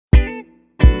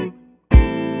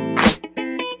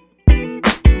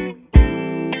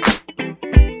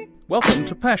Welcome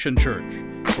to Passion Church.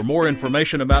 For more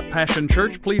information about Passion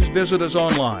Church, please visit us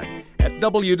online at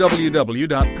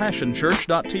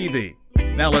www.passionchurch.tv.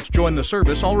 Now let's join the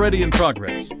service already in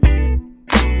progress.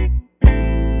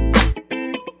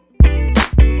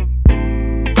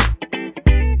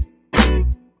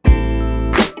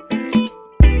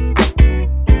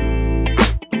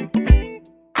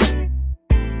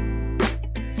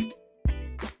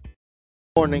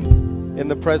 Morning in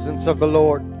the presence of the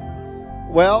Lord.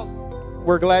 Well,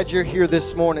 we're glad you're here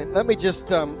this morning. Let me just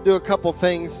do a couple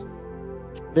things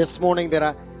this morning that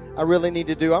I really need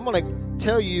to do. I'm going to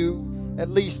tell you at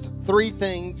least three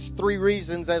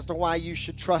reasons as to why you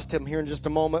should trust Him here in just a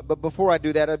moment. But before I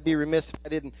do that, I'd be remiss if I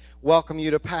didn't welcome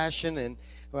you to Passion, and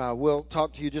we'll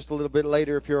talk to you just a little bit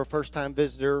later if you're a first-time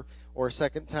visitor or a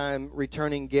second-time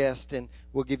returning guest, and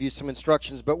we'll give you some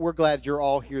instructions. But we're glad you're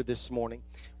all here this morning.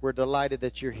 We're delighted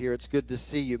that you're here. It's good to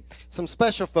see you. Some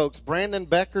special folks. Brandon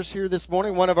Becker's here this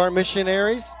morning, one of our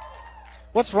missionaries.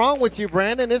 What's wrong with you,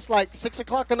 Brandon? It's like 6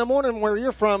 o'clock in the morning where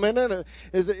you're from, isn't it?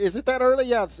 Is it that early?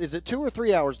 Yeah. Is it 2 or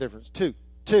 3 hours difference? Two.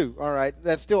 All right.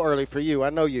 That's still early for you.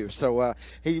 I know you. So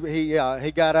he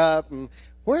got up. And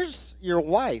where's your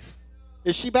wife?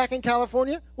 Is she back in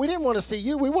California? We didn't want to see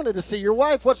you. We wanted to see your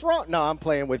wife. What's wrong? No, I'm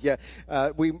playing with you.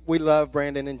 We love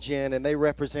Brandon and Jen, and they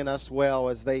represent us well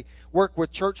as they work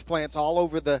with church plants all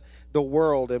over the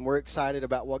world, and we're excited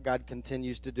about what God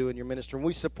continues to do in your ministry. And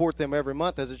we support them every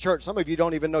month as a church. Some of you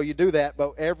don't even know you do that,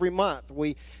 but every month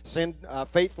we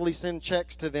faithfully send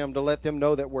checks to them to let them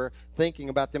know that we're thinking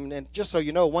about them. And just so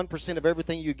you know, 1% of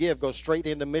everything you give goes straight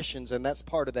into missions, and that's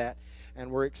part of that. And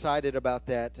we're excited about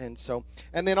that. And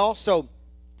then also,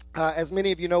 as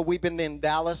many of you know, we've been in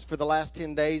Dallas for the last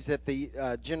 10 days at the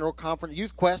General Conference,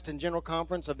 Youth Quest and General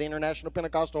Conference of the International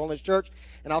Pentecostal Holiness Church.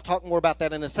 And I'll talk more about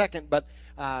that in a second. But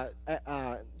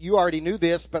you already knew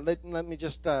this, but let me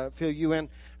just fill you in.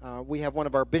 We have one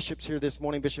of our bishops here this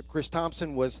morning. Bishop Chris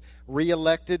Thompson was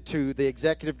reelected to the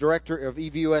executive director of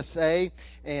EVUSA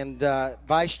and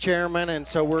vice chairman. And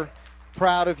so we're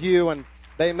proud of you. And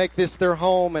they make this their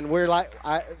home, and we're like,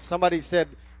 somebody said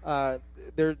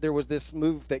there was this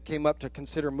move that came up to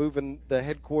consider moving the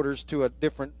headquarters to a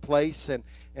different place, and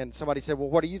somebody said, well,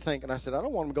 what do you think? And I said, I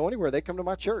don't want them to go anywhere. They come to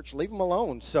my church. Leave them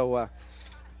alone. So, I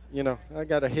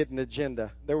got a hidden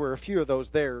agenda. There were a few of those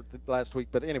there last week,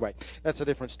 but anyway, that's a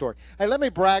different story. Hey, let me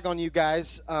brag on you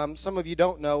guys. Some of you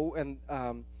don't know, and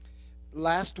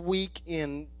last week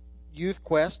in Youth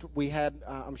Quest, we had,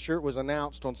 I'm sure it was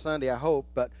announced on Sunday, I hope,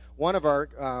 but one of our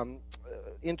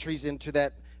entries into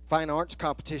that fine arts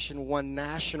competition won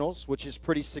nationals, which is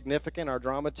pretty significant. Our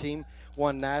drama team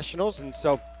won nationals, and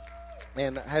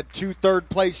had 2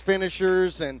 third-place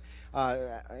finishers, and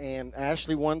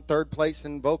Ashley won 3rd place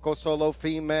in vocal solo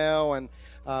female, and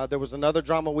there was another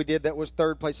drama we did that was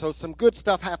 3rd place. So some good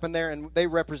stuff happened there, and they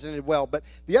represented well. But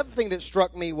the other thing that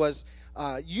struck me was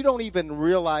you don't even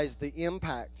realize the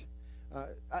impact.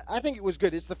 I think it was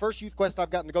good. It's the first Youth Quest I've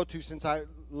gotten to go to since I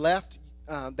left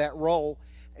that role,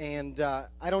 and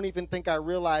I don't even think I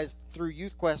realized through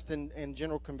Youth Quest and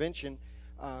General Convention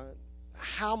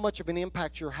how much of an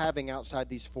impact you're having outside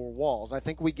these 4 walls. I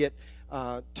think we get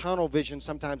tunnel vision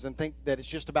sometimes and think that it's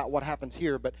just about what happens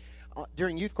here, but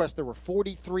during Youth Quest there were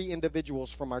 43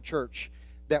 individuals from our church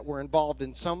that were involved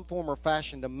in some form or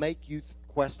fashion to make Youth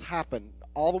Quest happen,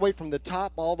 all the way from the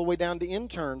top all the way down to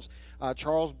interns.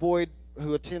 Charles Boyd,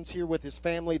 who attends here with his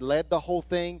family, led the whole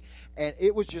thing, and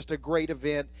it was just a great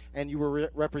event, and you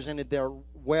were represented there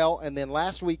well. And then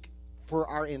last week, for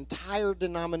our entire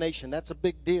denomination, that's a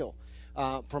big deal.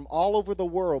 From all over the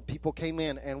world, people came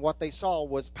in, and what they saw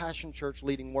was Passion Church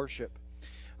leading worship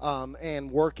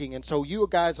and working. And so you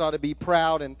guys ought to be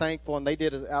proud and thankful, and they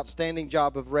did an outstanding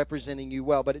job of representing you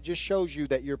well. But it just shows you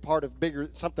that you're part of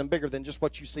something bigger than just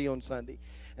what you see on Sunday.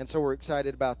 And so we're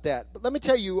excited about that. But let me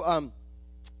tell you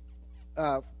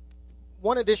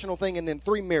one additional thing, and then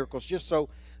 3 miracles, just so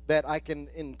that I can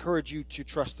encourage you to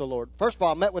trust the Lord. First of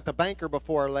all, I met with the banker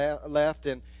before I left,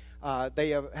 and they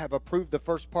have approved the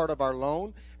first part of our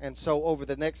loan. And so over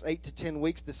the next 8 to 10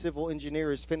 weeks, the civil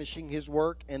engineer is finishing his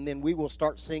work, and then we will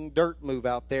start seeing dirt move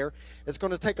out there. It's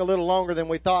going to take a little longer than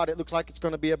we thought. It looks like it's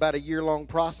going to be about a year-long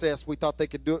process. We thought they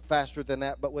could do it faster than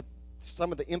that, but with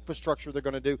some of the infrastructure they're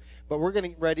going to do. But we're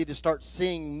getting ready to start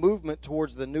seeing movement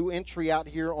towards the new entry out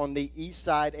here on the east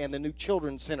side and the new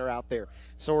children's center out there.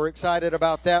 So we're excited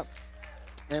about that.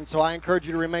 And so I encourage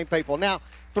you to remain faithful. Now,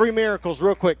 3 miracles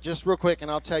real quick,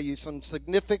 and I'll tell you some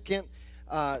significant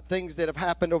things that have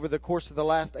happened over the course of the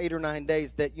last 8 or 9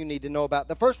 days that you need to know about.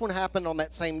 The first one happened on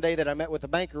that same day that I met with the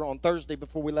banker on Thursday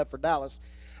before we left for Dallas.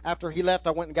 After he left,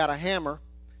 I went and got a hammer.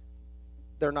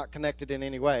 they're not connected in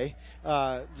any way.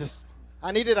 I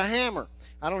needed a hammer.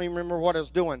 I don't even remember what I was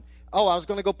doing. Oh, I was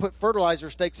going to go put fertilizer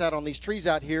stakes out on these trees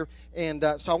out here. And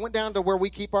so I went down to where we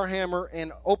keep our hammer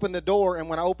and opened the door. And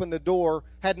when I opened the door,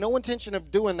 had no intention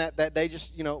of doing that day,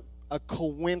 just, a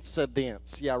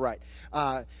coincidence. Yeah, right.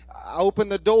 I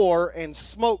opened the door and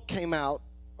smoke came out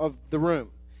of the room.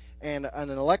 And an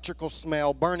electrical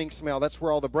smell, burning smell, that's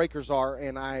where all the breakers are.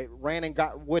 And I ran and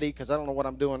got Woody because I don't know what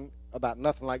I'm doing about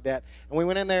nothing like that. And we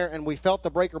went in there and we felt the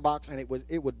breaker box, and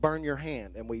it would burn your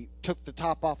hand. And we took the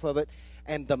top off of it.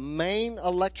 And the main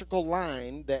electrical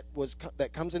line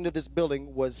that comes into this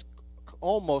building was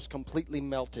almost completely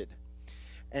melted.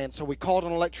 And so we called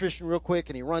an electrician real quick,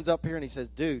 and he runs up here and he says,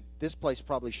 "Dude, this place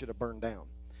probably should have burned down."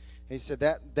 He said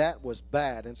that was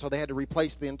bad, and so they had to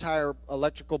replace the entire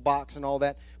electrical box and all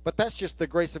that. But that's just the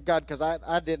grace of God, because I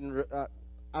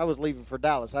was leaving for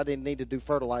Dallas. I didn't need to do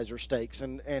fertilizer stakes,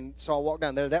 and so I walked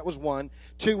down there. That was one.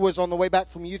 Two was on the way back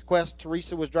from Youth Quest.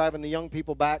 Teresa was driving the young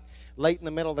people back late in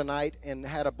the middle of the night and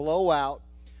had a blowout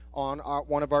on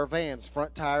one of our vans,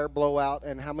 front tire blowout.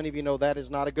 And how many of you know that is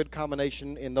not a good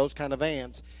combination in those kind of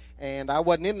vans? And I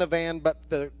wasn't in the van, but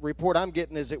the report I'm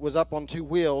getting is it was up on two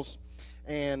wheels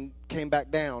and came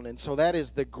back down. And so that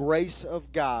is the grace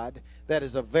of God. That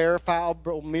is a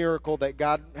verifiable miracle that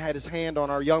God had his hand on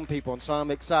our young people. And so I'm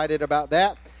excited about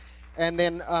that. And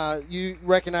then you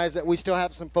recognize that we still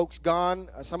have some folks gone.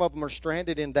 Some of them are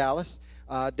stranded in Dallas.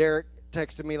 Derek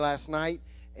texted me last night,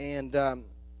 and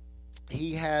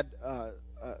he had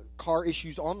car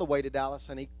issues on the way to Dallas.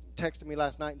 And he texted me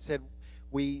last night and said,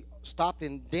 we stopped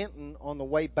in Denton on the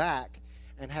way back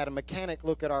and had a mechanic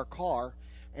look at our car,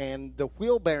 and the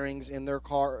wheel bearings in their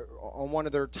car on one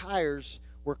of their tires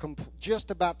were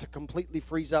just about to completely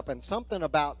freeze up, and something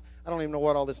about, I don't even know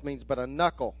what all this means, but a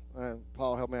knuckle.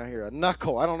 Paul, help me out here. A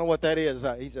knuckle. I don't know what that is.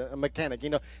 He's a mechanic.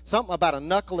 Something about a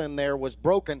knuckle in there was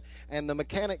broken, and the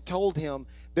mechanic told him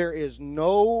there is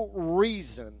no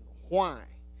reason why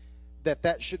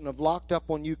that shouldn't have locked up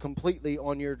on you completely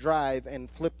on your drive and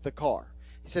flipped the car.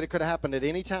 He said it could have happened at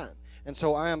any time. And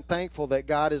so I am thankful that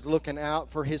God is looking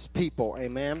out for his people.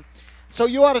 Amen. So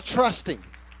you ought to trust him.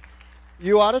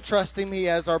 You ought to trust him. He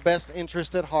has our best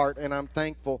interest at heart, and I'm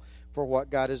thankful for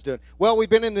what God is doing. Well, we've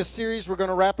been in this series. We're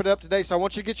going to wrap it up today, so I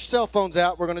want you to get your cell phones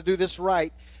out. We're going to do this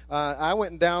right. I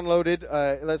went and downloaded,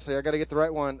 let's see, I got to get the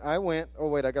right one. I went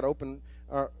and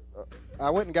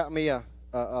got me a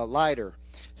lighter.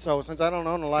 So since I don't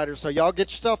own a lighter, so y'all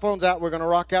get your cell phones out. We're going to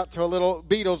rock out to a little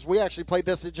Beatles. We actually played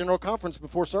this at General Conference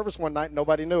before service one night, and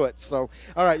nobody knew it. So,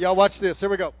 all right, y'all watch this. Here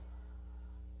we go.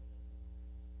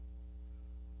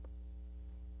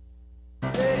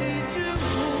 Hey, Jude,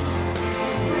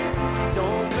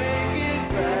 don't make it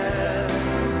bad.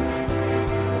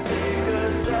 Take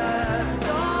a sad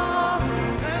song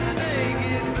and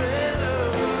make it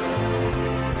better.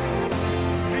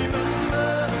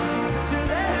 Remember to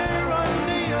let her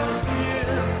under your skin,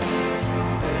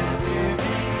 and we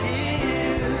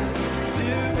begin to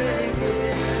make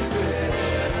it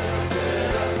better,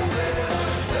 better, better,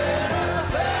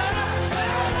 better, better,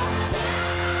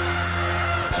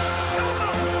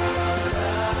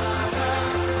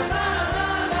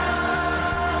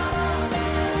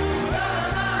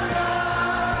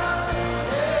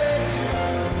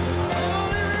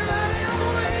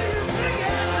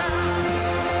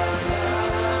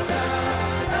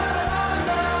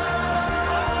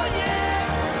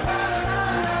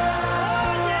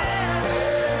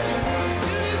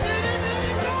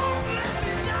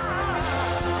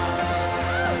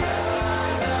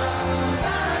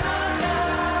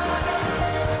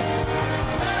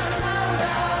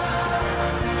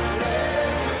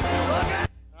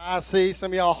 I see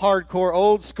some of y'all hardcore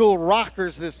old school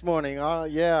rockers this morning. Oh,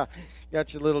 yeah.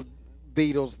 Got your little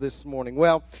Beatles this morning.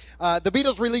 Well, the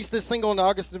Beatles released this single in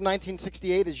August of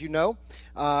 1968, as you know.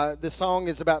 The song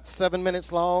is about 7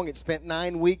 minutes long. It spent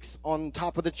 9 weeks on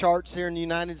top of the charts here in the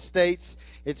United States.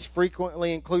 It's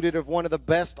frequently included of one of the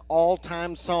best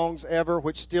all-time songs ever,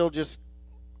 which still just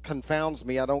confounds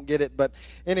me. I don't get it. But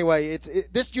anyway,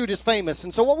 this Jude is famous.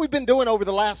 And so what we've been doing over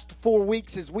the last 4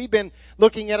 weeks is we've been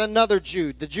looking at another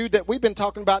Jude. The Jude that we've been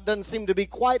talking about doesn't seem to be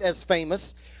quite as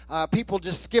famous. People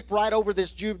just skip right over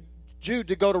this Jude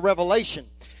to go to Revelation.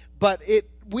 But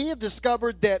we have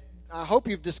discovered that, I hope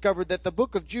you've discovered that the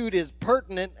book of Jude is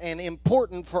pertinent and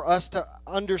important for us to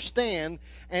understand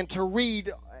and to read,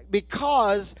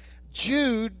 because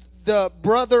Jude, the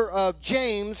brother of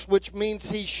James, which means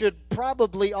he should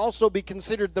probably also be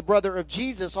considered the brother of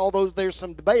Jesus, although there's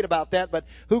some debate about that, but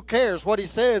who cares? What he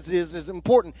says is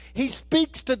important. He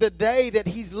speaks to the day that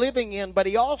he's living in, but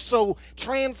he also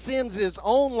transcends his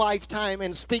own lifetime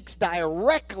and speaks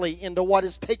directly into what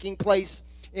is taking place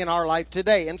in our life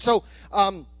today. And so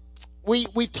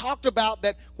we've talked about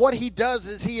that. What he does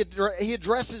is he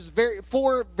addresses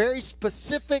four very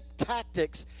specific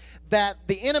tactics that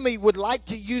the enemy would like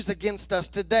to use against us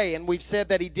today. And we've said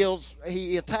that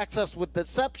he attacks us with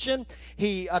deception,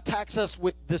 he attacks us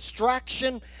with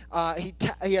distraction,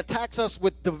 he attacks us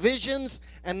with divisions,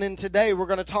 and then today we're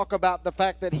going to talk about the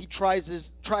fact that he tries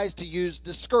to use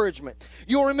discouragement.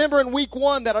 You'll remember in week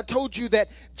 1 that I told you that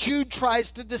Jude tries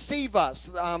to deceive us.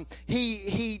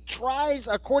 He tries,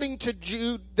 according to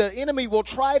Jude, the enemy will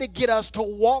try to get us to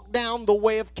walk down the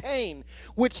way of Cain,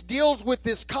 which deals with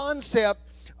this concept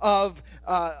of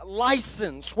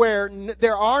license, where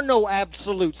there are no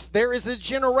absolutes. There is a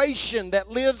generation that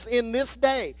lives in this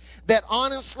day that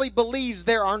honestly believes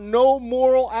there are no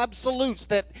moral absolutes,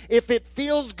 that if it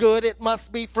feels good, it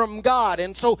must be from God.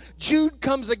 And so Jude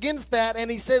comes against that, and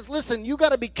he says, listen, you got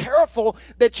to be careful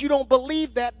that you don't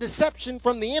believe that deception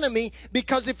from the enemy,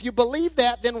 because if you believe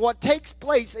that, then what takes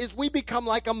place is we become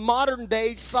like a modern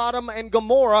day Sodom and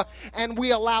Gomorrah, and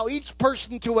we allow each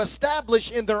person to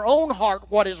establish in their own heart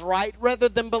what is right rather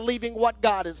than believing what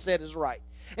God has said is right.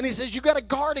 And he says you got to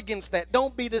guard against that.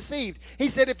 Don't be deceived. He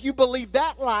said if you believe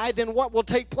that lie, then what will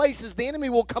take place is the enemy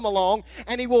will come along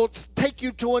and he will take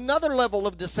you to another level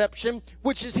of deception,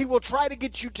 which is he will try to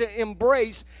get you to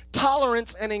embrace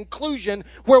tolerance and inclusion,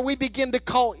 where we begin to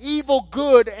call evil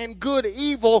good and good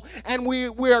evil, and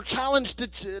we are challenged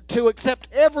to accept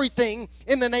everything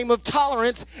in the name of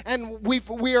tolerance, and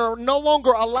we are no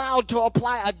longer allowed to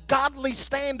apply a godly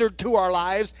standard to our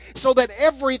lives so that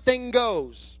everything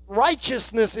goes.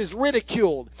 Righteousness is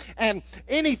ridiculed, and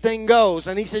anything goes.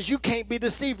 And he says you can't be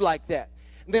deceived like that.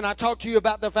 And then I talked to you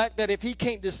about the fact that if he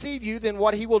can't deceive you, then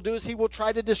what he will do is he will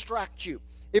try to distract you.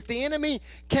 If the enemy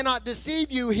cannot deceive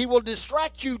you, he will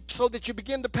distract you so that you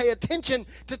begin to pay attention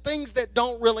to things that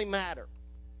don't really matter.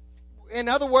 In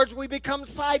other words, we become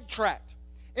sidetracked.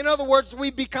 In other words,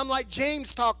 we become like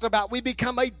James talked about. We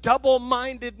become a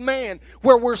double-minded man,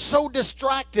 where we're so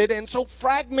distracted and so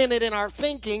fragmented in our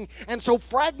thinking and so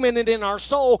fragmented in our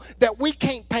soul that we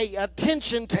can't pay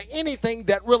attention to anything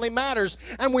that really matters.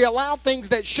 And we allow things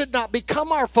that should not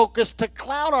become our focus to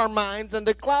cloud our minds and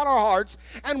to cloud our hearts,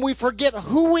 and we forget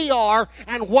who we are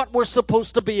and what we're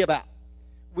supposed to be about.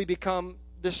 We become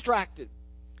distracted.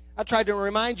 I tried to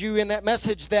remind you in that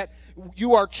message that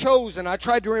you are chosen. I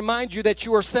tried to remind you that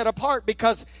you are set apart,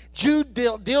 because Jude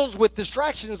deals with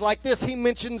distractions like this. He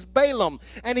mentions Balaam,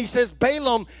 and he says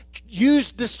Balaam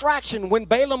used distraction. When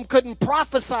Balaam couldn't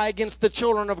prophesy against the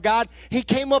children of God, he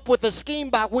came up with a scheme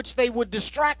by which they would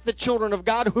distract the children of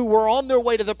God who were on their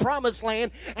way to the promised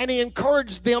land, and he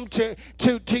encouraged them to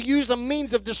use a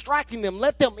means of distracting them.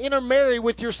 Let them intermarry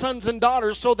with your sons and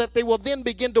daughters so that they will then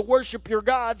begin to worship your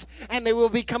gods, and they will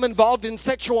become involved in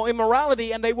sexual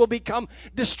immorality, and they will become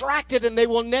distracted, and they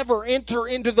will never enter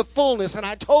into the fullness. And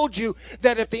I told you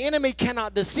that if the enemy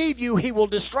cannot deceive you, he will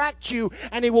distract you,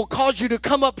 and he will cause you to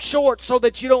come up short so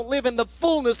that you don't live in the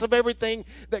fullness of everything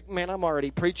that, man, I'm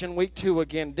already preaching week 2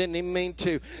 again. Didn't even mean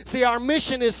to. See, our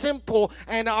mission is simple,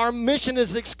 and our mission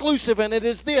is exclusive, and it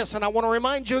is this. And I want to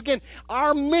remind you again,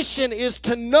 our mission is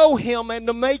to know him and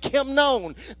to make him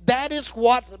known. That is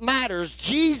what matters.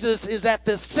 Jesus is at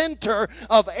the center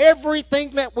of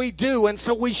everything that we do, and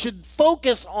so we should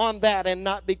focus on that and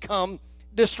not become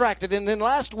distracted. And then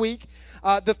last week,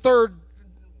 the third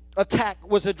attack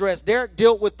was addressed. Derek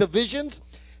dealt with divisions.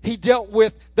 He dealt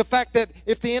with the fact that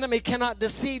if the enemy cannot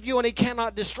deceive you and he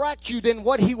cannot distract you, then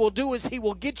what he will do is he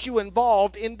will get you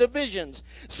involved in divisions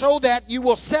so that you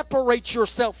will separate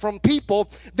yourself from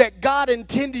people that God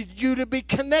intended you to be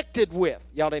connected with.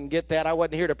 Y'all didn't get that? I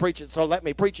wasn't here to preach it, so let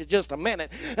me preach it just a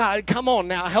minute. Come on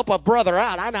now, help a brother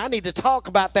out. I need to talk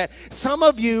about that. Some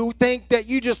of you think that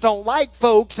you just don't like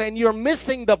folks, and you're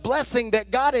missing the blessing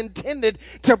that God intended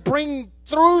to bring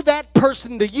through that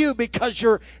person to you because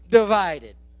you're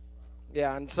divided.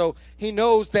 Yeah, and so he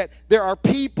knows that there are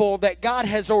people that God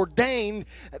has ordained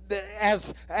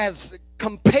as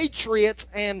compatriots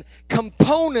and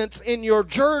components in your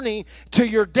journey to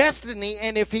your destiny,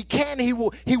 and if he can, he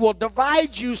will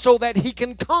divide you so that he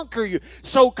can conquer you.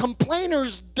 So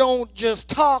complainers don't just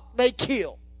talk, they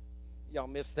kill. Y'all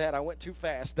missed that. I went too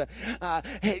fast.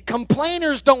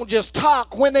 Complainers don't just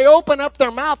talk. When they open up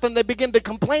their mouth and they begin to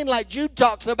complain like Jude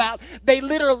talks about, they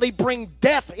literally bring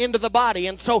death into the body.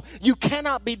 And so you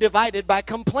cannot be divided by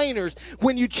complainers.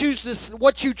 When you choose this,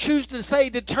 what you choose to say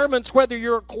determines whether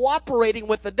you're cooperating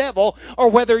with the devil or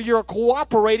whether you're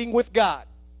cooperating with God.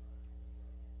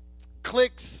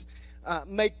 Cliques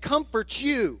may comfort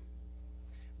you,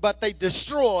 but they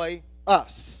destroy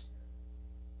us.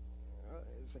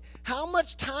 How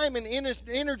much time and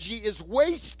energy is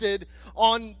wasted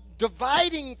on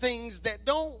dividing things that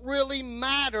don't really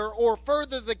matter or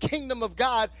further the kingdom of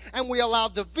God, and we allow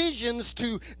divisions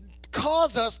to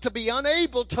cause us to be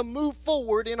unable to move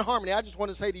forward in harmony. I just want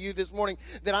to say to you this morning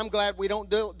that I'm glad we don't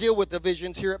deal with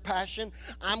divisions here at Passion.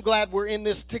 I'm glad we're in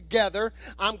this together.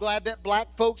 I'm glad that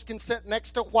black folks can sit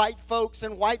next to white folks,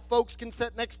 and white folks can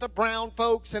sit next to brown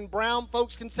folks, and brown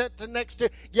folks can sit next to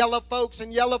yellow folks,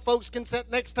 and yellow folks can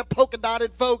sit next to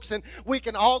polka-dotted folks, and we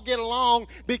can all get along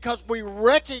because we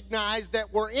recognize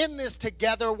that we're in this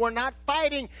together. We're not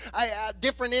fighting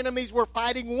different enemies. We're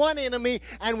fighting one enemy,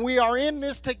 and we are in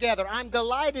this together. I'm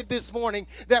delighted this morning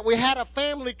that we had a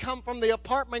family come from the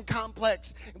apartment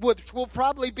complex, which will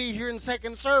probably be here in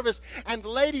second service. And the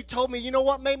lady told me, you know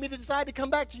what made me decide to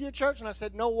come back to your church? And I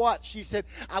said, no, what? She said,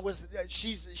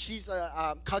 she's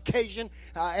a Caucasian,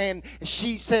 and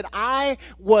she said, I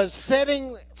was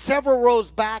sitting several rows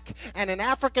back, and an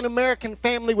African-American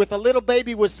family with a little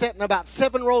baby was sitting about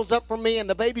 7 rows up from me, and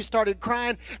the baby started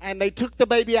crying, and they took the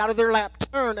baby out of their lap,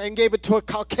 turned, and gave it to a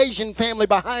Caucasian family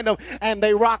behind them, and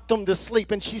they rocked them to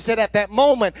sleep. And she said, at that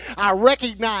moment, I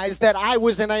recognized that I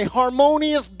was in a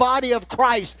harmonious body of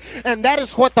Christ, and that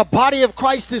is what the body of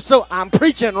Christ is. So I'm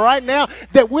preaching right now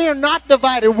that we're not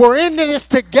divided. We're into this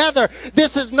together.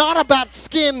 This is not about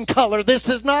skin color. This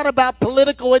is not about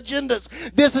political agendas.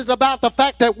 This is about the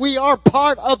fact that we are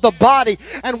part of the body,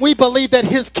 and we believe that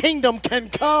his kingdom can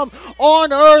come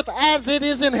on earth as it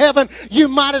is in heaven. You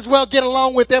might as well get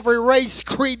along with every race,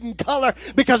 creed, and color,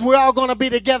 because we're all going to be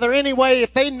together anyway.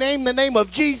 If they name the name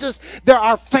of Jesus, they're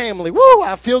our family. Woo,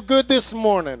 I feel good this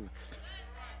morning.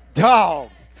 Dog.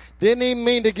 Didn't even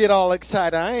mean to get all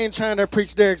excited. I ain't trying to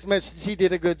preach Derek's message. He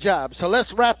did a good job. So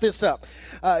let's wrap this up.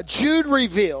 Jude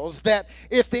reveals that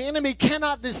if the enemy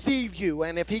cannot deceive you,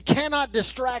 and if he cannot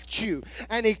distract you,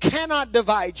 and he cannot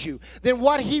divide you, then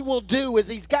what he will do is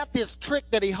he's got this trick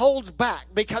that he holds back,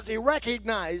 because he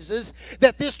recognizes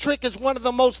that this trick is one of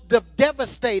the most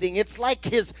devastating. It's like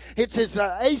his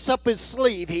ace up his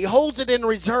sleeve. He holds it in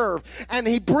reserve, and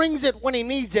he brings it when he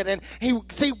needs it. And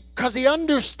because he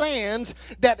understands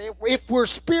that if we're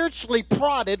spiritually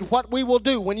prodded, what we will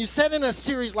do. When you sit in a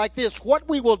series like this, what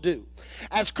we will do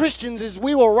as Christians is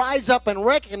we will rise up and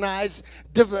recognize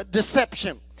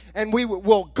deception. And we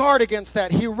will guard against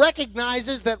that. He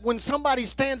recognizes that when somebody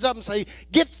stands up and say,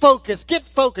 get focused,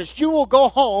 you will go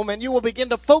home and you will begin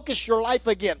to focus your life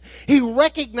again. He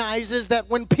recognizes that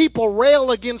when people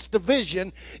rail against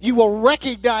division, you will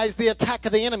recognize the attack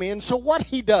of the enemy. And so what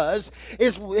he does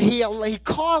is he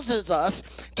causes us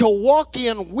to walk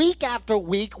in week after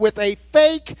week with a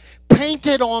fake,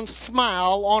 painted on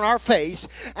smile on our face,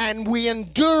 and we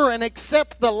endure and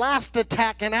accept the last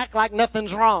attack and act like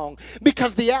nothing's wrong,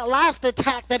 because the last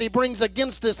attack that he brings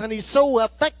against us and he's so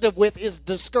effective with is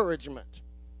discouragement.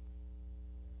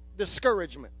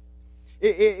 Discouragement.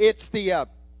 It's the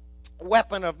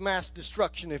weapon of mass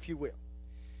destruction, if you will,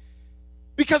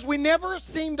 because we never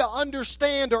seem to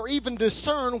understand or even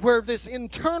discern where this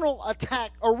internal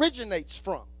attack originates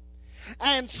from.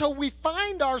 And so we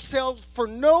find ourselves, for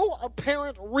no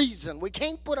apparent reason, we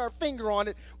can't put our finger on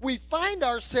it, we find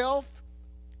ourselves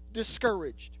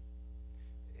discouraged.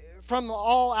 From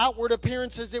all outward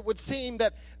appearances, it would seem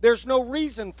that there's no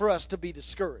reason for us to be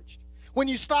discouraged. When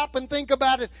you stop and think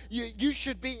about it, you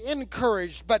should be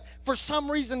encouraged. But for some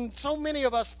reason, so many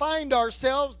of us find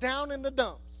ourselves down in the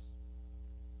dumps.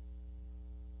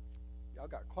 Y'all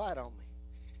got quiet on me.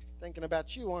 Thinking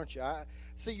about you, aren't you?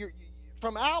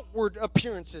 From outward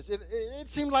appearances, it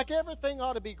seemed like everything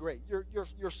ought to be great.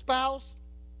 Your spouse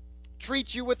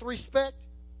treats you with respect.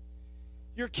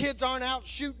 Your kids aren't out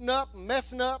shooting up and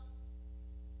messing up.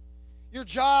 Your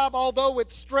job, although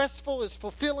it's stressful, is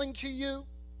fulfilling to you.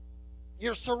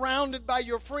 You're surrounded by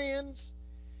your friends.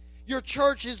 Your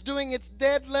church is doing its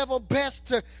dead level best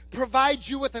to provide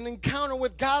you with an encounter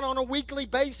with God on a weekly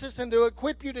basis and to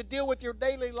equip you to deal with your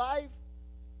daily life.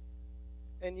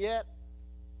 And yet,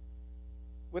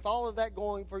 with all of that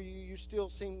going for you, you still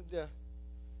seem to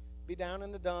be down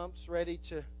in the dumps, ready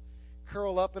to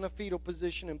curl up in a fetal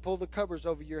position and pull the covers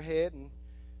over your head and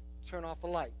turn off the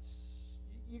lights.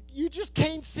 You just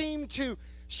can't seem to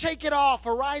shake it off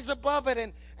or rise above it,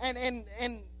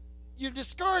 and you're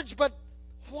discouraged. But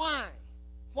why?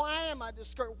 Why am I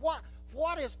discouraged?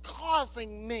 What is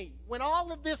causing me when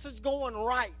all of this is going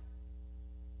right?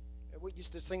 We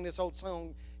used to sing this old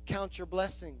song, count your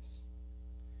blessings.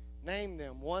 Name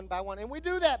them one by one. And we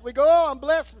do that. We go, oh,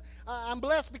 I'm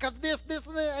blessed because this,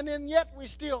 and then yet we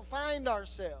still find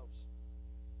ourselves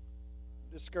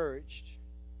discouraged,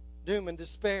 doom and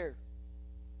despair.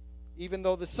 Even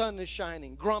though the sun is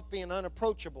shining, grumpy and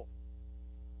unapproachable.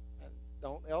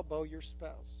 Don't elbow your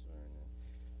spouse.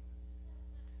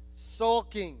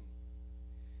 Sulking,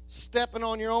 stepping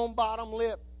on your own bottom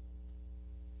lip,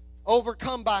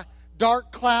 overcome by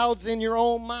dark clouds in your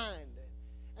own mind.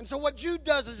 And so what Jude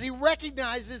does is he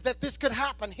recognizes that this could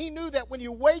happen. He knew that when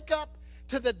you wake up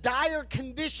to the dire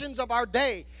conditions of our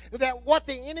day, that what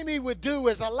the enemy would do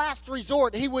as a last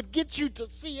resort, he would get you to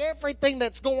see everything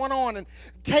that's going on and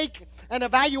take an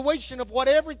evaluation of what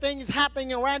everything is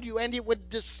happening around you, and it would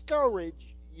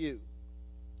discourage you.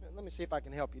 Let me see if I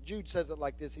can help you. Jude says it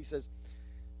like this. He says,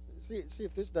 see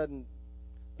if this doesn't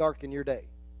darken your day.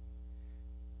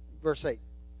 Verse 8.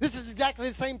 This is exactly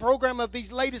the same program of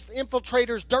these latest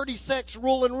infiltrators, dirty sex,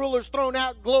 rulers thrown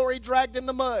out, glory dragged in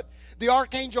the mud. The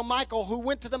archangel Michael, who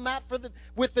went to the mat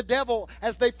with the devil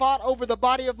as they fought over the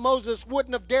body of Moses,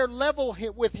 wouldn't have dared level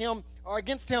with him or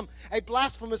against him a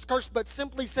blasphemous curse, but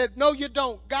simply said, no, you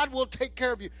don't. God will take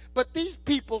care of you. But these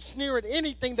people sneer at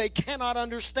anything they cannot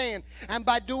understand, and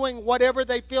by doing whatever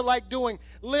they feel like doing,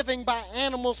 living by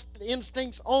animal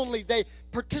instincts only, they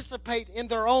participate in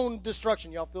their own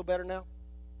destruction. Y'all feel better now?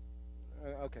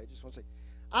 Okay, just want to say,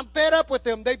 I'm fed up with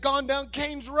them. They've gone down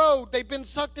Cain's road. They've been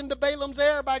sucked into Balaam's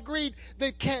error by greed.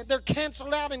 They're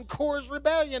canceled out in Korah's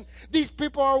rebellion. These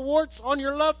people are warts on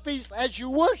your love feast as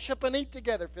you worship and eat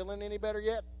together. Feeling any better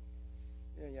yet?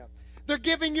 Yeah. They're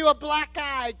giving you a black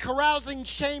eye, carousing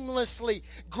shamelessly,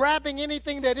 grabbing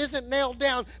anything that isn't nailed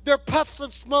down. They're puffs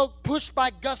of smoke pushed by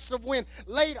gusts of wind.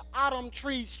 Late autumn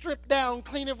trees stripped down,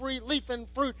 clean of leaf and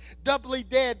fruit, doubly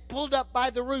dead, pulled up by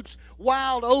the roots.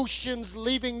 Wild oceans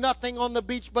leaving nothing on the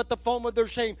beach but the foam of their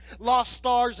shame. Lost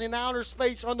stars in outer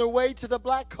space on their way to the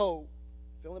black hole.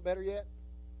 Feeling better yet?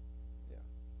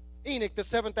 Enoch, the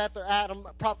seventh after Adam,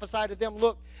 prophesied to them,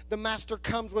 look, the master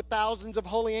comes with thousands of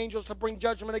holy angels to bring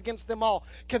judgment against them all,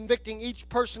 convicting each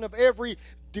person of every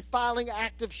defiling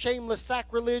act of shameless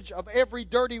sacrilege, of every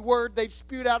dirty word they've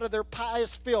spewed out of their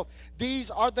pious filth. These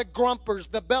are the grumpers,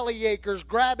 the bellyachers,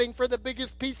 grabbing for the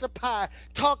biggest piece of pie,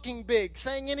 talking big,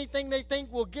 saying anything they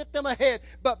think will get them ahead.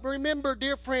 But remember,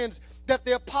 dear friends, that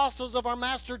the apostles of our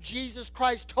Master Jesus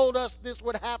Christ told us this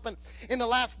would happen. In the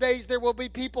last days, there will be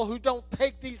people who don't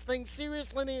take these things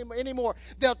seriously anymore.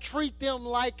 They'll treat them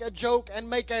like a joke and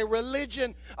make a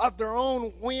religion of their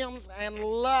own whims and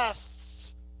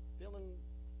lusts. Feeling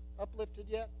uplifted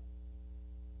yet?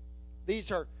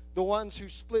 These are the ones who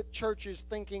split churches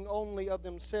thinking only of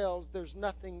themselves. There's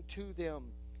nothing to them.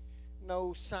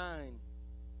 No sign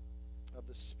of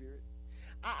the Spirit.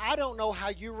 I don't know how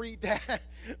you read that,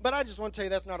 but I just want to tell you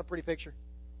that's not a pretty picture.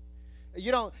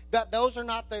 You don't. Those are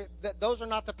not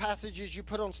the passages you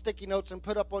put on sticky notes and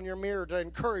put up on your mirror to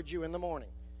encourage you in the morning.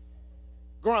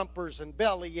 Grumpers and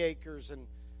bellyachers and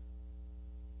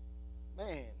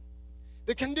man,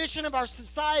 the condition of our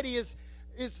society is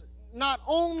not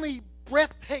only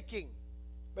breathtaking,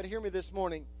 but hear me this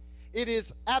morning, it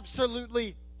is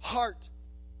absolutely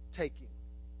heart-taking.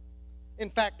 In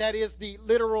fact, that is the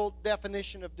literal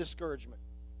definition of discouragement.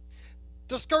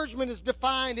 Discouragement is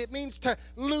defined, it means to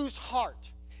lose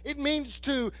heart. It means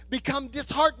to become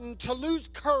disheartened, to lose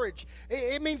courage.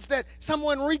 It means that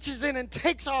someone reaches in and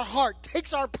takes our heart,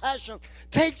 takes our passion,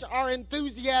 takes our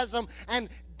enthusiasm, and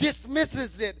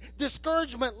dismisses it.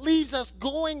 Discouragement leaves us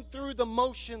going through the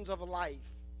motions of life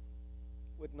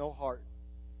with no heart.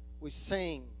 We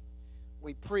sing,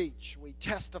 we preach, we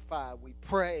testify, we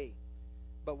pray,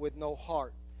 but with no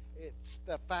heart. It's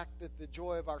the fact that the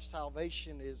joy of our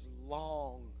salvation is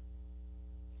long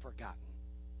forgotten.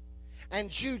 And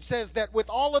Jude says that with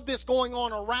all of this going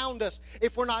on around us,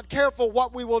 if we're not careful,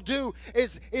 what we will do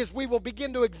is we will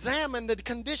begin to examine the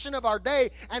condition of our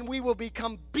day, and we will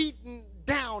become beaten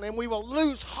down, and we will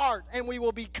lose heart, and we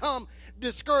will become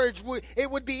discouraged. It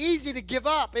would be easy to give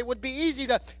up. It would be easy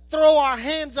to throw our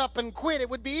hands up and quit. It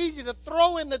would be easy to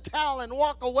throw in the towel and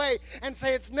walk away and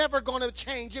say it's never going to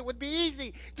change. It would be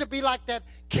easy to be like that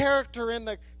character in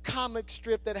the comic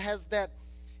strip that has that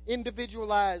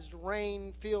individualized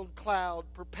rain-filled cloud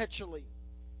perpetually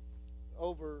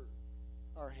over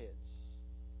our heads.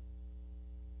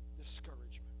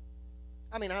 Discouragement.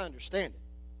 I mean, I understand it.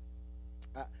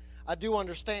 I do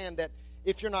understand that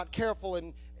if you're not careful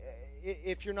and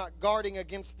if you're not guarding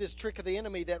against this trick of the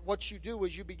enemy, that what you do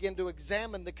is you begin to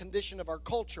examine the condition of our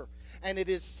culture, and it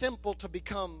is simple to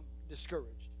become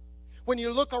discouraged. When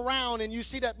you look around and you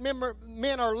see that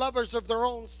men are lovers of their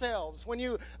own selves, when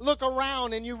you look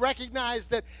around and you recognize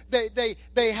that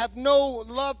they have no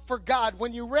love for God,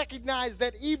 when you recognize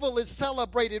that evil is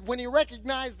celebrated, when you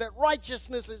recognize that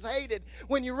righteousness is hated,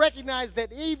 when you recognize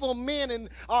that evil men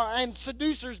and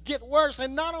seducers get worse,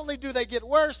 and not only do they get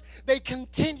worse, they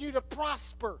continue to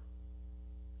prosper.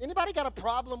 Anybody got a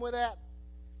problem with that?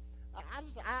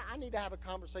 I need to have a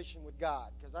conversation with God,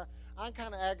 because I'm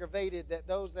kind of aggravated that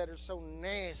those that are so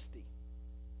nasty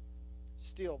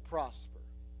still prosper.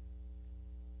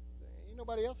 Ain't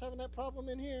nobody else having that problem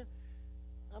in here?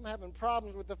 I'm having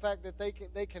problems with the fact that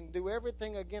they can do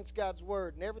everything against God's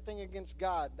word and everything against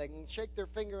God. They can shake their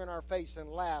finger in our face and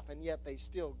laugh, and yet they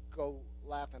still go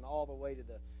laughing all the way to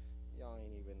the, y'all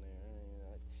ain't even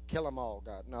there. Kill them all,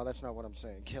 God. No, that's not what I'm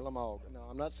saying. Kill them all. No,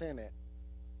 I'm not saying that.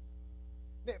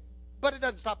 But it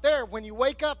doesn't stop there. When you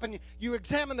wake up and you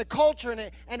examine the culture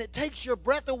and it takes your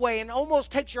breath away and almost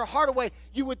takes your heart away,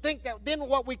 you would think that then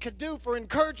what we could do for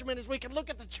encouragement is we could look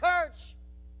at the church.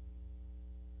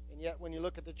 And yet when you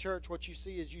look at the church, what you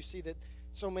see is that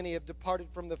so many have departed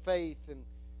from the faith, and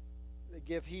they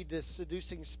give heed to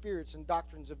seducing spirits and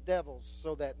doctrines of devils,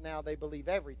 so that now they believe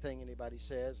everything anybody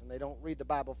says, and they don't read the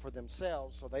Bible for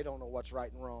themselves, so they don't know what's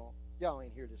right and wrong. Y'all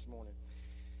ain't here this morning.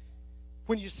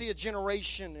 When you see a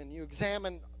generation and you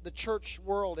examine the church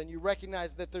world and you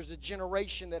recognize that there's a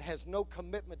generation that has no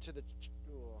commitment to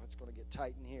it's going to get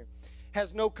tight in here,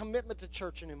 has no commitment to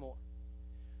church anymore.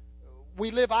 We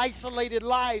live isolated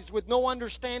lives with no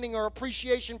understanding or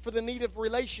appreciation for the need of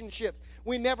relationships.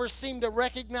 We never seem to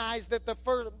recognize that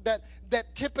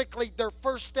that typically their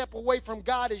first step away from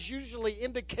God is usually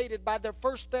indicated by their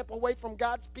first step away from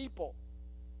God's people.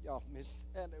 Y'all miss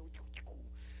that.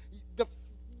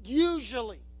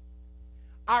 Usually,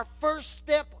 our first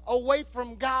step away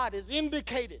from God is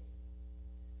indicated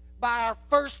by our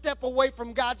first step away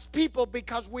from God's people,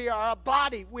 because we are a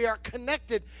body. We are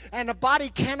connected, and a body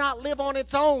cannot live on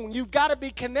its own. You've got to be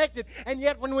connected. And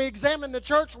yet when we examine the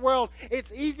church world,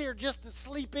 it's easier just to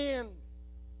sleep in.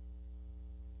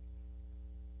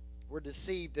 We're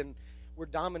deceived and we're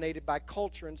dominated by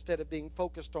culture instead of being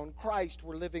focused on Christ.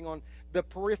 We're living on the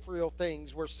peripheral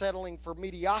things. We're settling for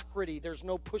mediocrity. There's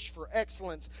no push for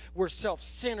excellence. We're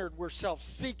self-centered. We're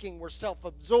self-seeking. We're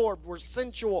self-absorbed. We're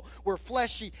sensual. We're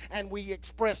fleshy. And we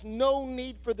express no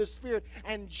need for the Spirit.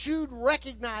 And Jude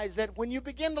recognized that when you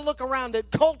begin to look around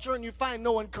at culture and you find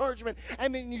no encouragement,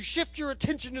 and then you shift your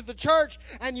attention to the church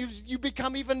and you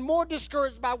become even more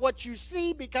discouraged by what you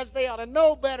see because they ought to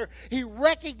know better, he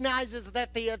recognizes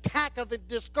that the attack of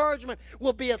discouragement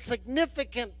will be a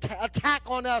significant attack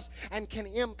on us and can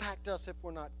impact us if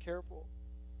we're not careful.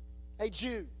 Hey,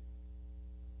 Jude,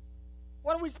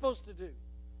 what are we supposed to do?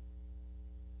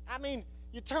 I mean,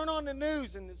 you turn on the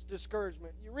news and it's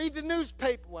discouragement. You read the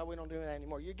newspaper. Well, we don't do that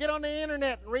anymore. You get on the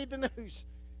internet and read the news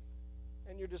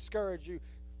and you're discouraged. You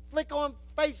flick on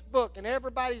Facebook and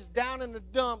everybody's down in the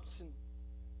dumps. And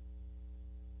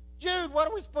Jude, what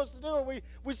are we supposed to do? Are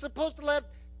we supposed to let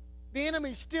the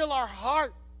enemy steal our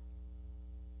heart,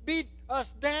 beat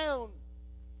us down?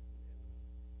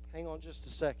 Hang on just a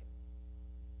second.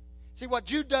 See, what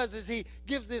Jude does is he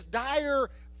gives this dire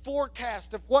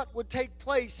forecast of what would take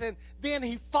place, and then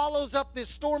he follows up this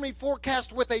stormy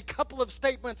forecast with a couple of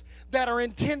statements that are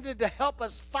intended to help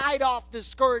us fight off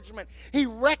discouragement. He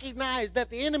recognized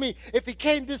that the enemy, if he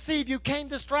can't deceive you, can't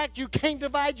distract you, can't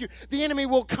divide you, the enemy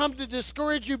will come to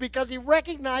discourage you, because he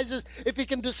recognizes if he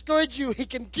can discourage you, he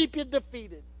can keep you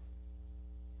defeated.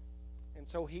 And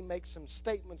so he makes some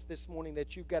statements this morning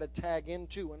that you've got to tag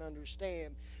into and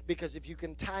understand, because if you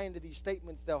can tie into these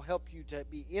statements, they'll help you to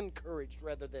be encouraged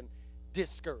rather than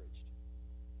discouraged.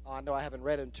 Oh, I know I haven't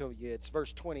read it to you. It's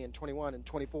verse 20 and 21 and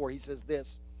 24. He says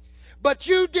this: "But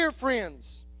you, dear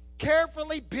friends,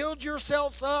 carefully build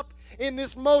yourselves up in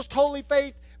this most holy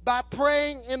faith by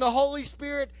praying in the Holy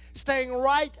Spirit, staying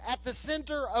right at the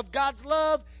center of God's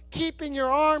love, keeping your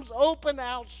arms open,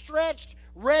 outstretched,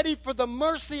 ready for the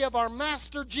mercy of our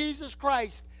Master Jesus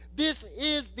Christ. This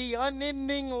is the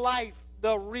unending life,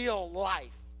 the real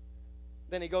life."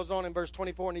 Then he goes on in verse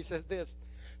 24 and he says this: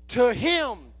 "To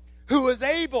him who is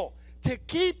able to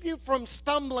keep you from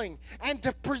stumbling and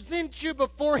to present you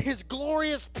before his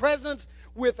glorious presence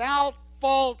without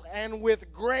fault and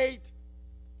with great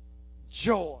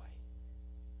joy."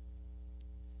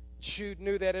 Jude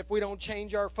knew that if we don't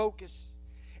change our focus,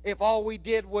 if all we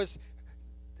did was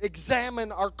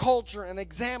examine our culture and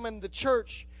examine the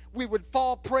church, we would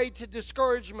fall prey to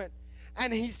discouragement.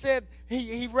 And he said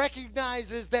he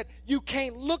recognizes that you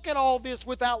can't look at all this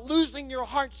without losing your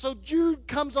heart. So Jude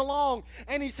comes along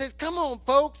and he says, come on,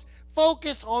 folks,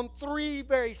 focus on 3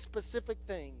 very specific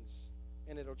things,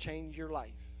 and it'll change your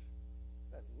life.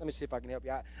 Let me see if I can help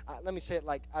you. Let me say it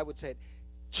like I would say it.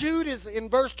 Jude is in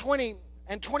verse 20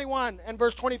 and 21 and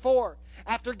verse 24.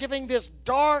 After giving this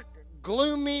dark,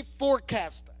 gloomy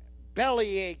forecast,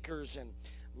 belly achers and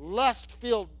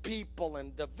lust-filled people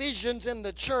and divisions in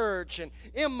the church and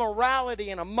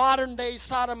immorality and a modern-day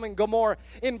Sodom and Gomorrah,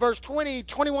 in verse 20,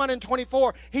 21, and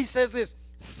 24, he says this,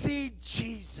 see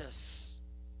Jesus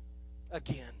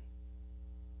again.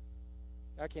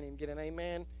 I can't even get an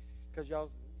amen because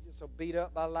y'all so beat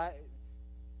up by life.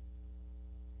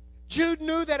 Jude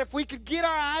knew that if we could get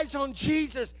our eyes on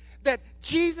Jesus, that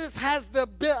Jesus has the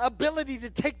ability to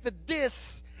take the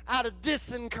dis out of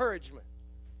disencouragement.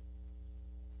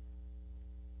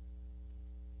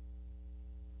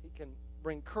 He can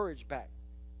bring courage back.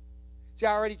 See,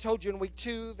 I already told you in week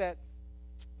 2 that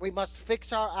we must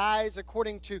fix our eyes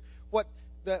according to what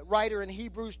the writer in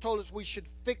Hebrews told us. We should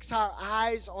fix our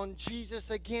eyes on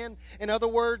Jesus again. In other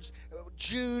words,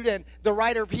 Jude and the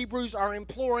writer of Hebrews are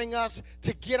imploring us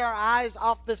to get our eyes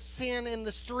off the sin in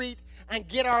the street and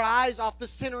get our eyes off the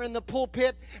sinner in the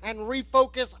pulpit and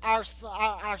refocus our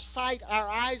sight, our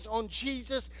eyes on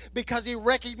Jesus, because he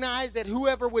recognized that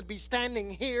whoever would be standing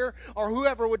here or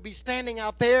whoever would be standing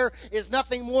out there is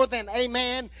nothing more than a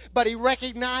man. But he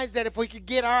recognized that if we could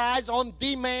get our eyes on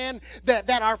the man, that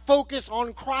our focus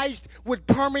on Christ would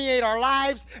permeate our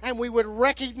lives, and we would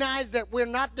recognize that we're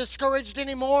not discouraged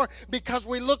anymore because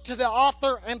we look to the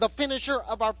author and the finisher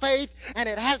of our faith, and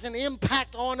it has an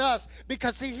impact on us.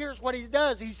 Because see, here's what he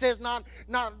does. He says,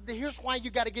 here's why you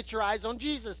got to get your eyes on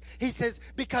Jesus. He says,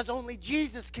 because only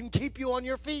Jesus can keep you on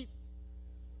your feet.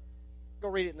 Go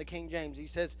read it in the King James. He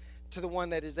says, to the one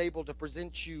that is able to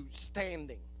present you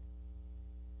standing,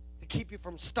 to keep you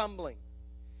from stumbling.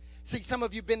 See, some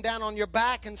of you have been down on your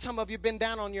back, and some of you have been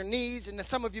down on your knees, and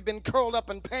some of you have been curled up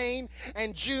in pain.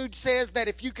 And Jude says that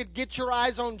if you could get your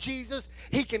eyes on Jesus,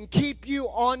 he can keep you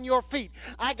on your feet.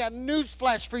 I got news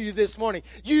flash for you this morning.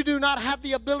 You do not have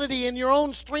the ability in your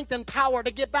own strength and power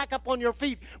to get back up on your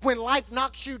feet when life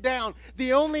knocks you down.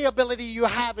 The only ability you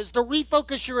have is to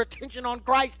refocus your attention on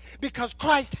Christ, because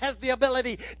Christ has the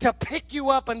ability to pick you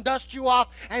up and dust you off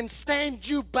and stand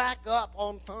you back up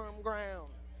on firm ground.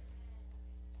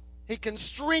 He can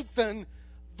strengthen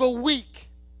the weak.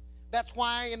 That's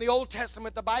why in the Old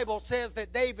Testament the Bible says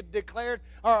that David declared,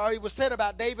 or it was said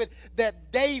about David,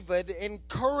 that David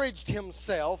encouraged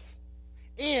himself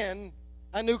in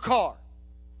a new car.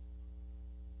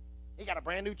 He got a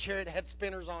brand new chariot, had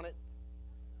spinners on it.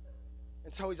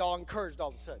 And so he's all encouraged all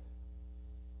of a sudden.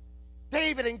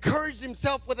 David encouraged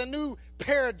himself with a new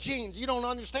pair of jeans. You don't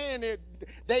understand it.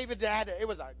 David it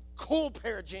was a cool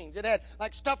pair of jeans. It had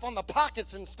like stuff on the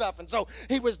pockets and stuff. And so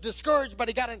he was discouraged, but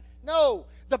he got in. No,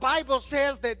 the Bible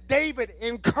says that David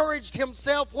encouraged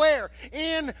himself where?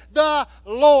 In the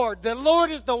Lord. The Lord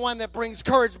is the one that brings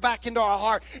courage back into our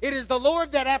heart. It is the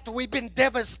Lord that after we've been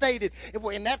devastated,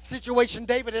 in that situation,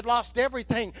 David had lost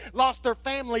everything, lost their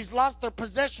families, lost their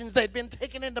possessions. They'd been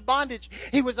taken into bondage.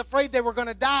 He was afraid they were going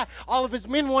to die. All of his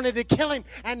men wanted to kill him,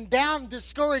 and down,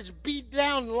 discouraged, beat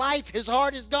down life, his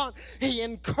heart is gone. He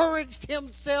encouraged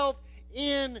himself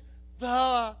in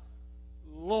the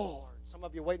Lord. Some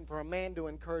of you are waiting for a man to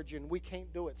encourage you, and we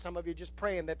can't do it. Some of you are just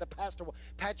praying that the pastor will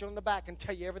pat you on the back and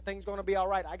tell you everything's going to be all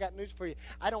right. I got news for you.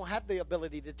 I don't have the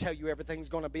ability to tell you everything's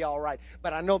going to be all right,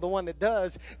 but I know the one that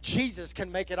does. Jesus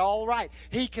can make it all right.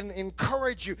 He can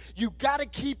encourage you. You got to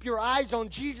keep your eyes on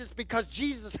Jesus, because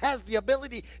Jesus has the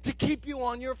ability to keep you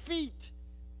on your feet.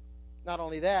 Not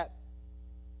only that,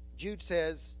 Jude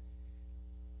says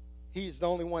he's the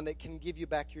only one that can give you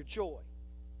back your joy.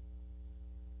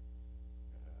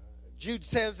 Jude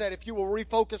says that if you will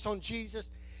refocus on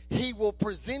Jesus, he will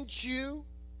present you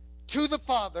to the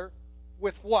Father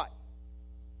with what?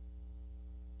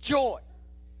 Joy.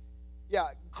 Yeah,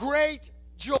 great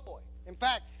joy. In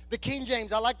fact, the King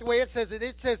James, I like the way it says it.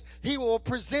 It says he will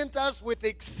present us with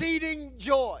exceeding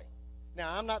joy.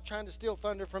 Now, I'm not trying to steal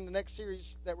thunder from the next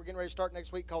series that we're getting ready to start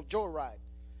next week called Joyride.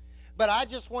 But I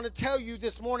just want to tell you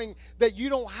this morning that you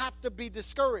don't have to be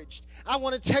discouraged. I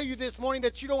want to tell you this morning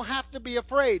that you don't have to be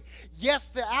afraid. Yes,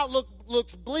 the outlook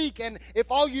looks bleak, and if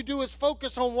all you do is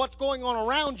focus on what's going on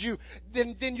around you,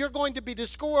 then you're going to be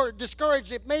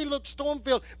discouraged. It may look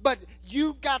storm-filled, but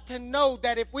you've got to know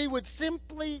that if we would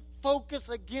simply focus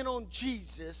again on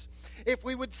Jesus, if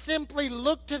we would simply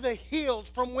look to the hills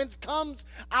from whence comes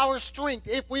our strength,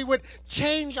 if we would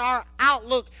change our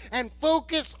outlook and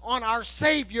focus on our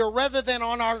Savior rather than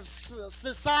on our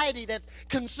society that's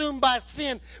consumed by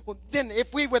sin, well, then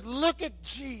if we would look at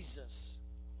Jesus,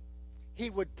 He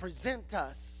would present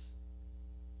us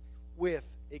with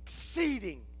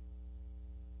exceeding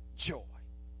joy.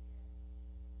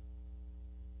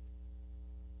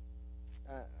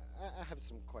 I have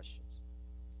some questions.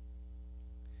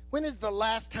 When is the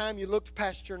last time you looked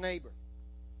past your neighbor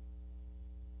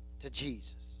to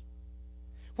Jesus?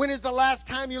 When is the last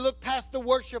time you looked past the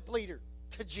worship leader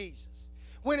to Jesus?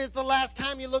 When is the last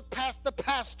time you looked past the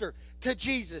pastor to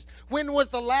Jesus? When was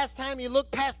the last time you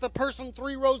looked past the person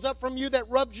 3 rows up from you that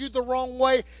rubs you the wrong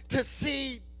way to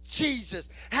see Jesus?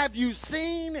 Have you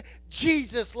seen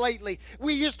Jesus lately?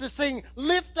 We used to sing,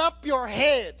 lift up your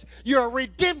heads, your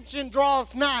redemption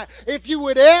draws nigh. If you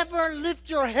would ever lift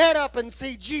your head up and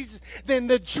see Jesus, then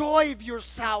the joy of your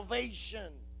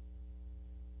salvation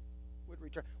would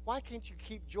return. Why can't you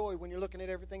keep joy when you're looking at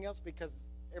everything else? Because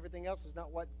everything else is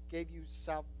not what gave you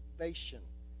salvation.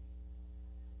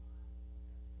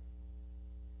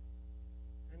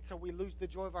 And so we lose the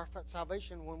joy of our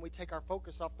salvation when we take our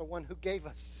focus off the one who gave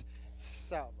us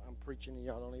salvation. I'm preaching and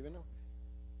y'all don't even know.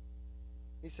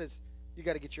 He says, you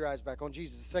got to get your eyes back on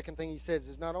Jesus. The second thing he says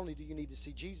is not only do you need to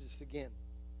see Jesus again,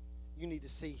 you need to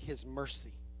see His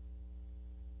mercy.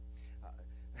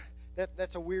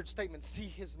 That's a weird statement. See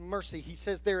His mercy. He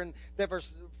says there in that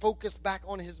verse, focus back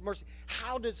on His mercy.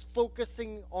 How does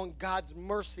focusing on God's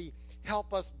mercy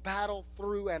help us battle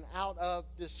through and out of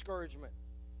discouragement?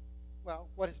 Well,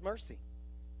 what is mercy?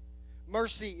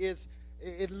 Mercy is,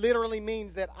 it literally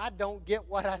means that I don't get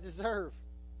what I deserve.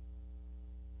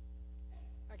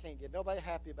 I can't get nobody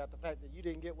happy about the fact that you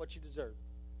didn't get what you deserve.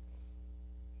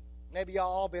 Maybe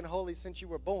y'all all been holy since you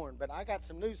were born, but I got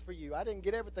some news for you. I didn't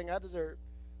get everything I deserved.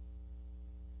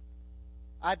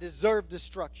 I deserve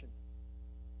destruction.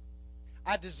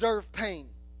 I deserve pain.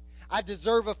 I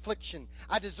deserve affliction.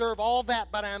 I deserve all that,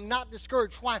 but I am not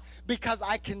discouraged. Why? Because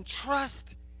I can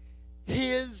trust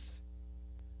His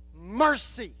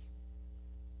mercy.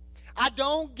 I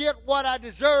don't get what I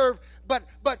deserve, but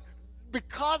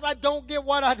because I don't get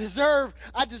what I deserve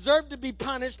to be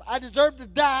punished. I deserve to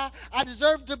die. I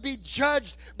deserve to be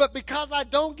judged. But because I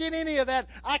don't get any of that,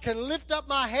 I can lift up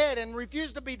my head and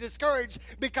refuse to be discouraged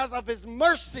because of His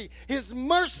mercy. His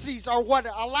mercies are what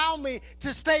allow me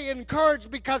to stay encouraged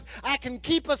because I can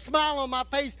keep a smile on my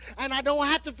face and I don't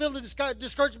have to feel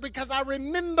discouraged because I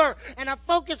remember and I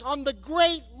focus on the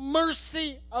great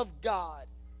mercy of God.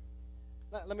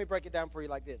 Let me break it down for you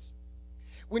like this.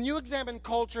 When you examine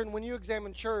culture and when you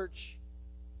examine church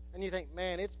and you think,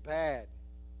 man, it's bad.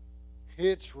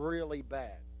 It's really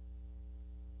bad.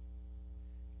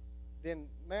 Then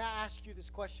may I ask you this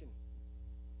question?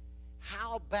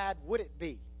 How bad would it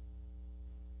be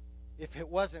if it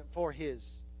wasn't for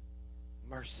His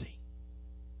mercy?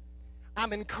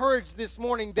 I'm encouraged this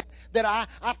morning that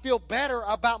I feel better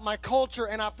about my culture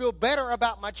and I feel better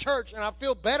about my church and I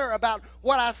feel better about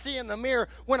what I see in the mirror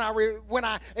when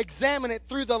I examine it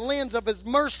through the lens of His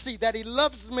mercy, that He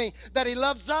loves me, that He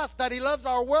loves us, that He loves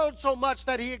our world so much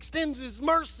that He extends His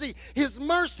mercy. His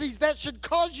mercies, that should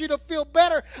cause you to feel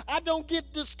better. I don't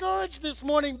get discouraged this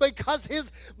morning because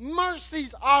His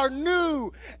mercies are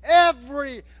new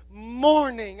every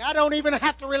morning. I don't even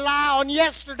have to rely on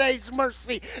yesterday's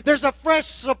mercy. There's a fresh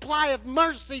supply of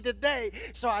mercy today,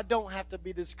 so I don't have to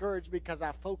be discouraged because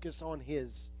I focus on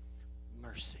His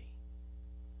mercy.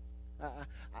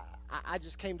 I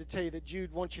just came to tell you that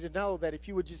Jude wants you to know that if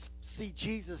you would just see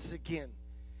Jesus again,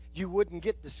 you wouldn't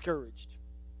get discouraged.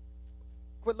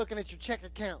 Quit looking at your check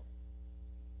account.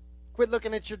 Quit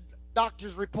looking at your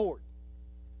doctor's report.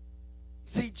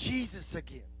 See Jesus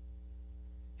again.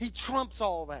 He trumps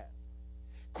all that.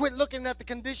 Quit looking at the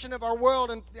condition of our world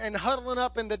and huddling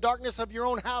up in the darkness of your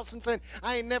own house and saying,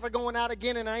 I ain't never going out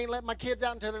again and I ain't letting my kids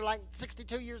out until they're like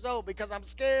 62 years old because I'm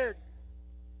scared.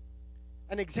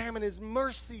 And examine His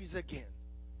mercies again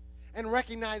and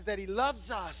recognize that He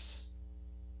loves us.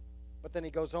 But then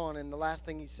he goes on and the last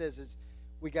thing he says is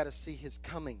we got to see His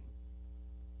coming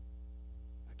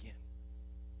again.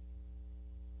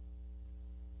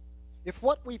 If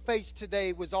what we face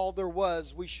today was all there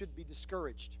was, we should be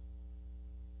discouraged.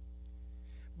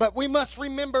 But we must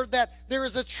remember that there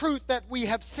is a truth that we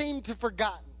have seemed to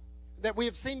forgotten, that we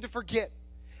have seemed to forget,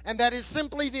 and that is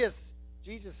simply this: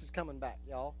 Jesus is coming back,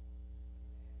 y'all.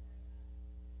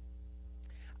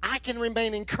 I can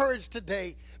remain encouraged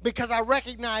today because I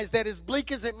recognize that as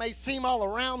bleak as it may seem all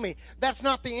around me, that's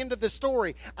not the end of the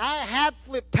story. I have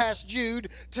flipped past Jude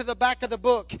to the back of the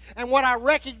book. And what I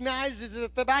recognize is that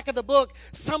at the back of the book,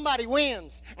 somebody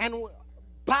wins. And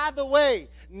by the way,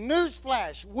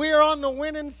 newsflash, we're on the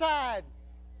winning side.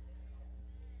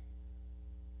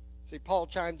 See, Paul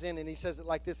chimes in and he says it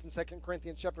like this in 2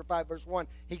 Corinthians chapter 5, verse 1.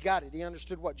 He got it. He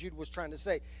understood what Jude was trying to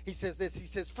say. He says this. He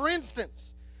says, for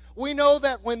instance, we know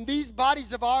that when these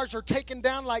bodies of ours are taken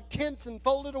down like tents and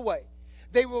folded away,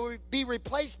 they will be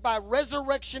replaced by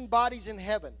resurrection bodies in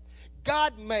heaven,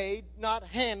 God-made, not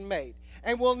handmade,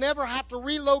 and we'll never have to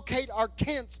relocate our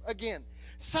tents again.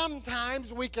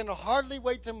 Sometimes we can hardly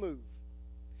wait to move.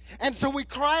 And so we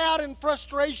cry out in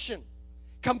frustration.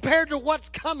 Compared to what's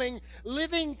coming,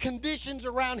 living conditions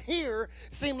around here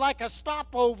seem like a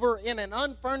stopover in an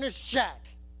unfurnished shack.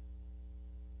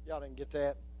 Y'all didn't get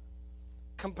that?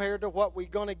 Compared to what we're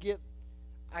going to get,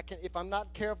 if I'm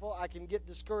not careful, I can get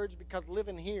discouraged because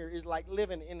living here is like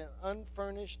living in an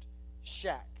unfurnished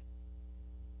shack.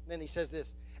 Then he says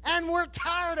this, and we're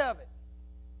tired of it.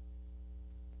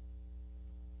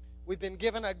 We've been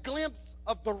given a glimpse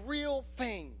of the real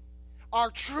thing,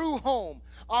 our true home,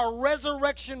 our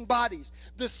resurrection bodies.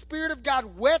 The Spirit of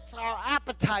God whets our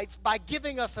appetites by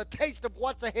giving us a taste of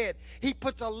what's ahead. He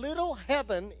puts a little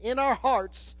heaven in our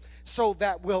hearts so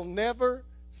that we'll never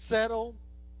settle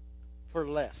for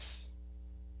less.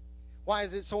 Why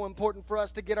is it so important for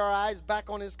us to get our eyes back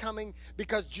on His coming?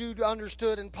 Because Jude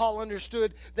understood and Paul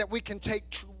understood that we can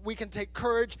take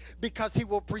courage because He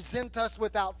will present us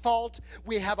without fault.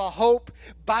 We have a hope.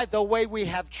 By the way, we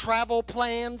have travel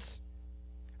plans.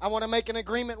 I want to make an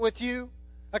agreement with you,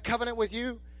 a covenant with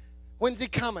you. When's He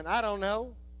coming? I don't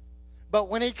know. But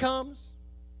when He comes,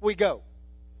 we go.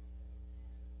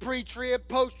 Pre-trib,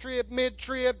 post-trib,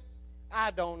 mid-trib,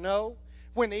 I don't know.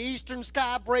 When the eastern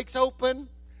sky breaks open,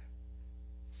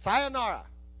 sayonara.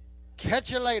 Catch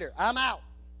you later. I'm out.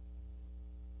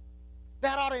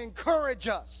 That ought to encourage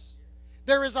us.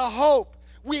 There is a hope.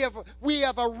 We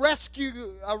have a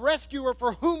rescuer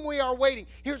for whom we are waiting.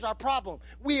 Here's our problem.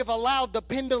 We have allowed the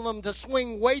pendulum to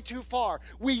swing way too far.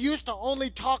 We used to only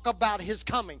talk about His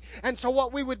coming. And so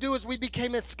what we would do is we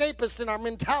became escapists in our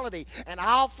mentality. And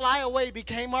I'll Fly Away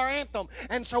became our anthem.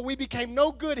 And so we became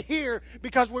no good here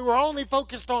because we were only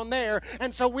focused on there.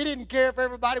 And so we didn't care if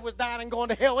everybody was dying and going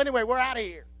to hell. Anyway, we're out of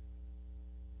here.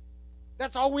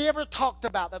 That's all we ever talked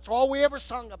about. That's all we ever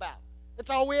sung about.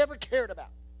 That's all we ever cared about.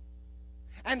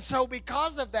 And so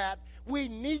because of that, we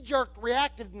knee-jerk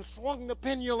reacted and swung the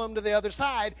pendulum to the other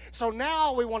side. So now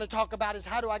all we want to talk about is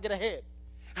how do I get ahead?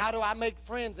 How do I make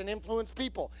friends and influence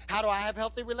people? How do I have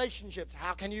healthy relationships?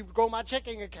 How can you grow my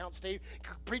checking account, Steve?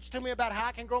 Preach to me about how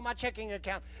I can grow my checking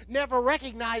account. Never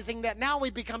recognizing that now we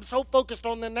become so focused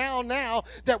on the now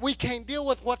that we can't deal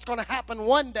with what's going to happen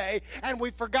one day, and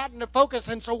we've forgotten to focus.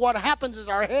 And so what happens is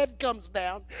our head comes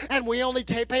down, and we only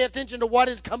pay attention to what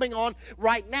is coming on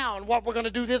right now and what we're going to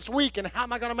do this week, and how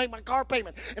am I going to make my car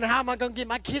payment, and how am I going to get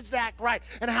my kids to act right,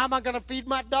 and how am I going to feed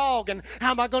my dog, and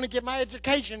how am I going to get my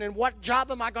education, and what job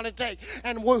am I going to take,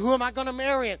 and who am I going to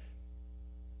marry?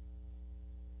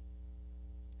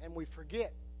 And we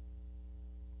forget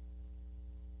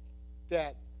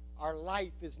that our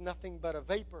life is nothing but a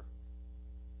vapor.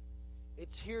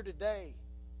 It's here today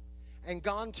and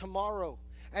gone tomorrow,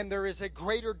 and there is a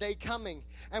greater day coming,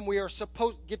 and we are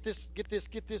supposed, get this,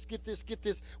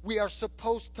 we are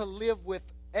supposed to live with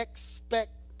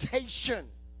expectation.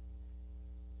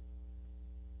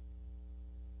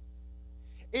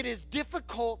 It is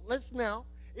difficult, listen now,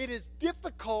 it is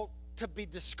difficult to be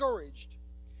discouraged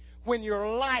when your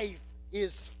life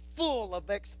is full of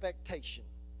expectation.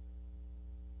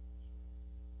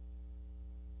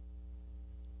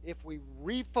 If we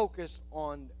refocus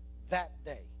on that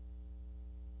day,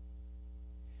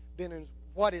 then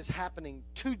what is happening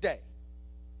today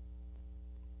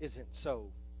isn't so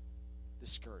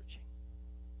discouraging.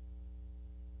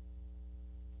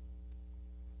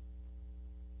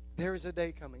 There is a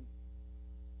day coming.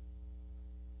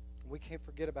 We can't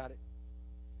forget about it.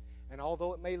 And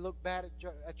although it may look bad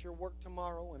at your work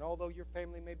tomorrow, and although your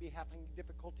family may be having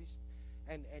difficulties,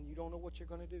 and you don't know what you're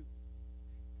going to do,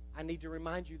 I need to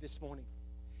remind you this morning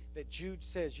that Jude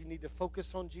says you need to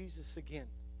focus on Jesus again.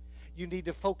 You need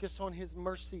to focus on His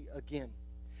mercy again.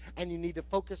 And you need to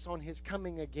focus on His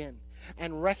coming again,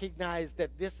 and recognize that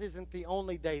this isn't the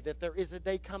only day, that there is a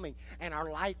day coming, and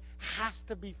our life has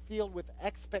to be filled with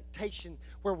expectation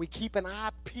where we keep an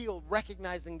eye peeled,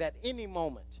 recognizing that any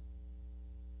moment.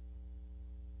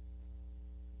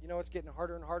 It's getting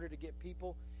harder and harder to get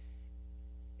people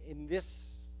in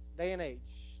this day and age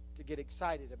to get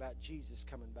excited about Jesus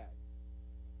coming back.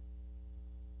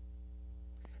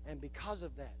 And because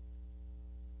of that,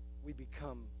 we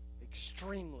become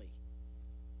extremely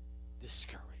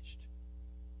discouraged.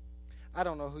 I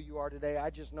don't know who you are today. I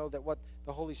just know that what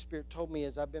the Holy Spirit told me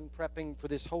as I've been prepping for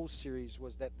this whole series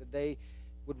was that the day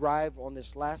would arrive on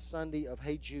this last Sunday of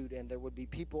Hey Jude, and there would be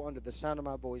people under the sound of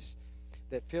my voice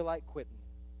that feel like quitting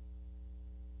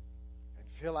and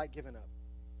feel like giving up.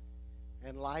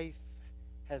 And life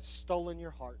has stolen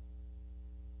your heart,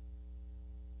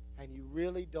 and you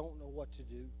really don't know what to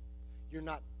do. You're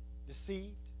not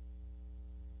deceived.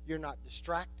 You're not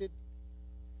distracted.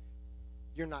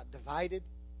 You're not divided.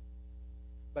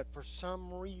 But for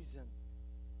some reason,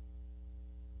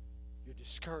 you're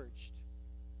discouraged.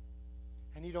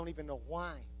 And you don't even know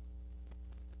why.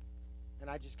 And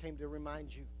I just came to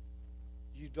remind you,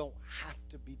 you don't have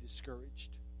to be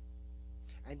discouraged.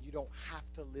 And you don't have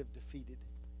to live defeated.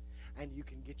 And you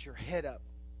can get your head up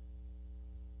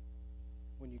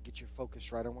when you get your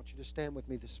focus right. I want you to stand with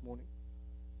me this morning.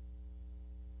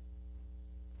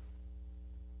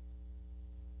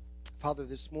 Father,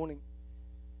 this morning,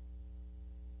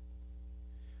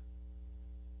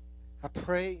 I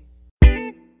pray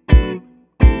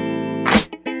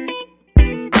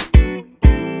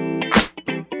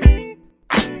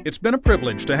It's been a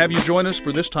privilege to have you join us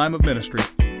for this time of ministry.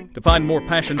 To find more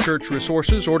Passion Church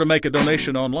resources or to make a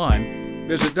donation online,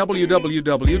 visit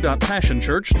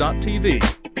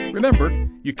www.passionchurch.tv. Remember,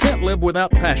 you can't live without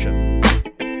passion.